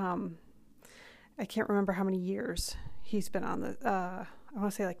 I can't remember how many years he's been on the, I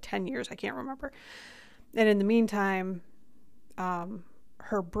want to say like 10 years. I can't remember. And in the meantime,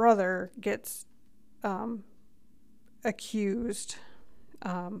 her brother gets accused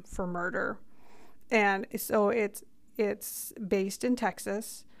for murder. And so it's based in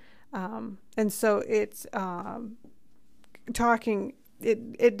Texas. And so it's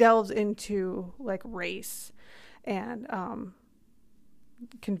it delves into like race and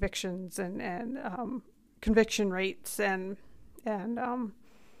convictions and conviction rates and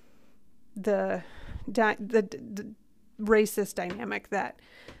the racist dynamic that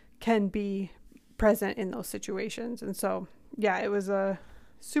can be present in those situations. And so, yeah, it was a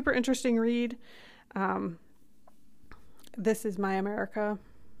super interesting read. This Is My America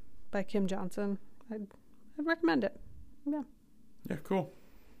by Kim Johnson. I'd recommend it. Yeah. Yeah, cool.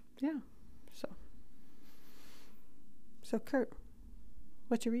 Yeah. So Kurt,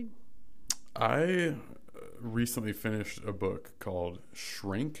 what you read? I recently finished a book called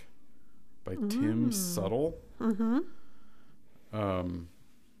Shrink by Tim Suttle. Mm-hmm.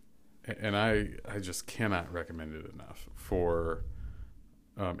 And I just cannot recommend it enough for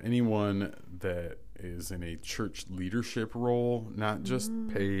anyone that is in a church leadership role, not just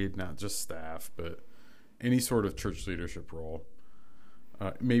paid, not just staff, but any sort of church leadership role,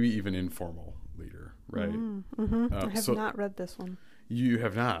 maybe even informal leader, right? Mm-hmm. I have not read this one. You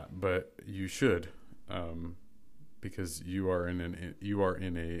have not, but you should, because you are in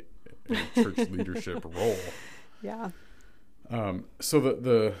a church leadership role. Yeah. So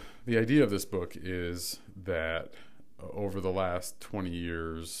the idea of this book is that over the last 20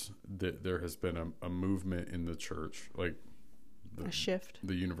 years, there has been a movement in the church, like a shift,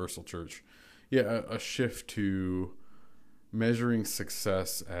 the universal church. Yeah, a shift to measuring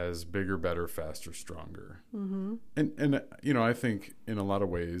success as bigger, better, faster, stronger. Mm-hmm. And I think in a lot of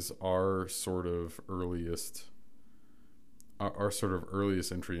ways our sort of earliest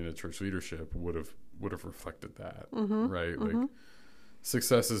entry into church leadership would have reflected that, right? Mm-hmm. Like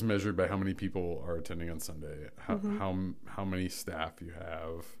success is measured by how many people are attending on Sunday, how many staff you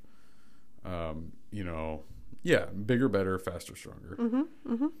have, bigger, better, faster, stronger. Mm-hmm.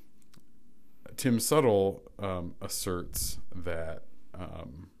 Mm-hmm. Tim Suttle asserts that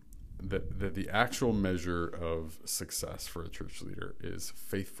that the actual measure of success for a church leader is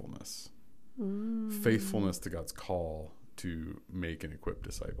faithfulness, faithfulness to God's call to make and equip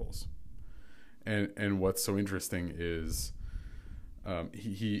disciples. And what's so interesting is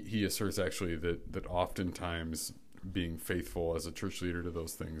he asserts actually that oftentimes being faithful as a church leader to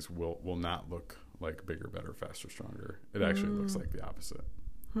those things will not look like bigger, better, faster, stronger. It actually looks like the opposite.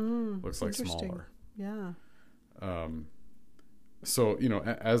 Looks like smaller. Yeah. So,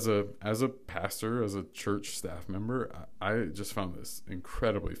 as a pastor, as a church staff member, I just found this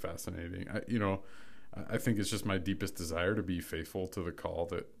incredibly fascinating. I think it's just my deepest desire to be faithful to the call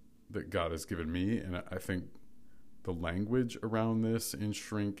that God has given me. And I think the language around this in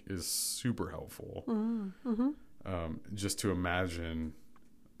Shrink is super helpful. Mm-hmm. Just to imagine,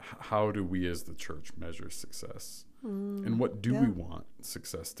 how do we as the church measure success? And what do we want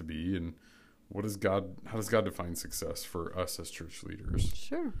success to be? And how does God define success for us as church leaders?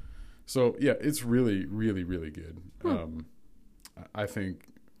 Sure. So yeah, it's really, really, really good. I think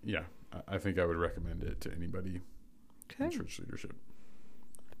I would recommend it to anybody in church leadership.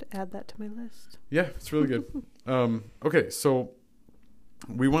 I have to add that to my list. Yeah, it's really good. Okay, so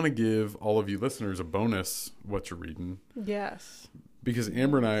we want to give all of you listeners a bonus what you're reading. Yes. Because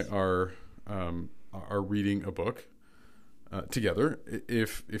Amber and I are reading a book together.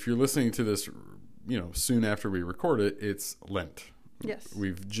 If you're listening to this, soon after we record it, it's Lent. Yes.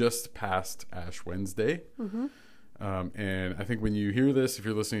 We've just passed Ash Wednesday. Mm-hmm. And I think when you hear this, if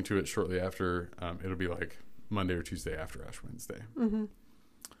you're listening to it shortly after, it'll be like Monday or Tuesday after Ash Wednesday. Mm-hmm.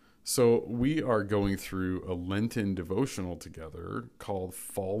 So we are going through a Lenten devotional together called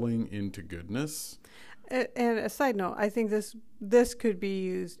Falling into Goodness. And a side note, I think this could be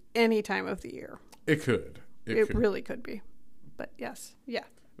used any time of the year. It could. It really could be. But yes. Yeah.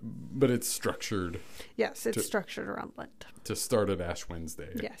 But it's structured. Yes, it's structured around Lent. To start at Ash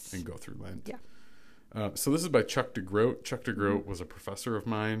Wednesday. Yes. And go through Lent. Yeah. So this is by Chuck DeGroat. Chuck DeGroat was a professor of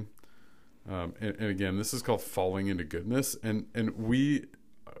mine. And again, this is called Falling into Goodness. And we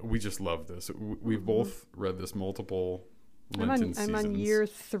just love this. We've both read this multiple Lenten seasons. I'm on year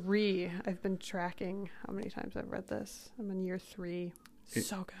 3. I've been tracking how many times I've read this. I'm on year 3.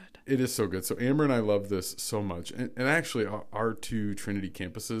 So good. It is so good. So Amber and I love this so much. And actually, our 2 Trinity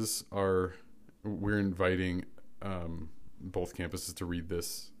campuses we're inviting both campuses to read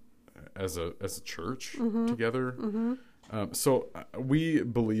this as a church together. Mm-hmm. So we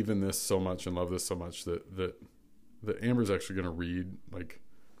believe in this so much and love this so much that Amber's actually going to read like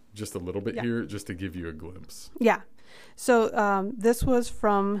just a little bit here just to give you a glimpse. Yeah. So this was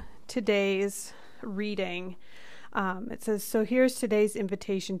from today's reading. It says, so here's today's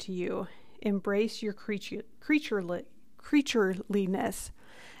invitation to you. Embrace your creatureliness.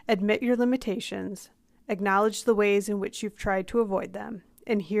 Admit your limitations. Acknowledge the ways in which you've tried to avoid them.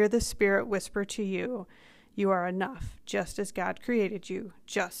 And hear the Spirit whisper to you, you are enough, just as God created you,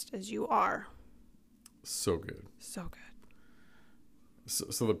 just as you are. So good. So good.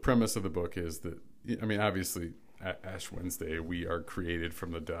 So the premise of the book is that, obviously, at Ash Wednesday, we are created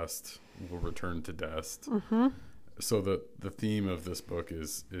from the dust. We'll return to dust. Mm-hmm. So the theme of this book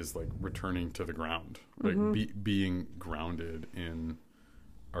is like returning to the ground, like being grounded in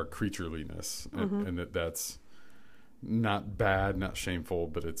our creatureliness, and that's not bad, not shameful,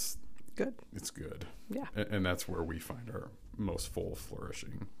 but it's good. It's good. Yeah. And that's where we find our most full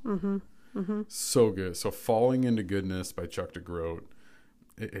flourishing. Mm-hmm. Mm-hmm. So good. So Falling into Goodness by Chuck DeGroat.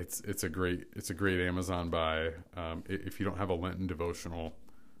 It's a great Amazon buy. If you don't have a Lenten devotional,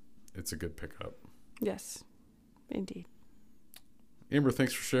 it's a good pickup. Yes, indeed. Amber,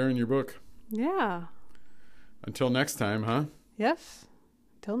 thanks for sharing your book. Yeah. Until next time, huh? Yes.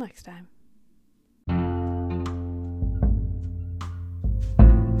 Until next time.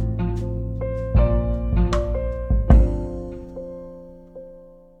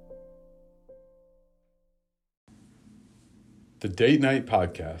 The Date Night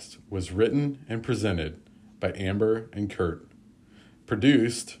Podcast was written and presented by Amber and Kurt.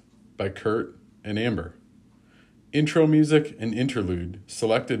 Produced by Kurt and Amber. Intro music and interlude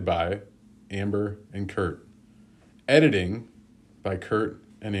selected by Amber and Kurt. Editing by Kurt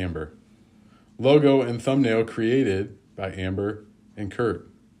and Amber. Logo and thumbnail created by Amber and Kurt.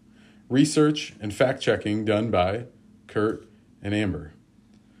 Research and fact-checking done by Kurt and Amber.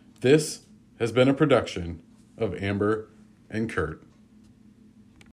 This has been a production of Amber and Kurt.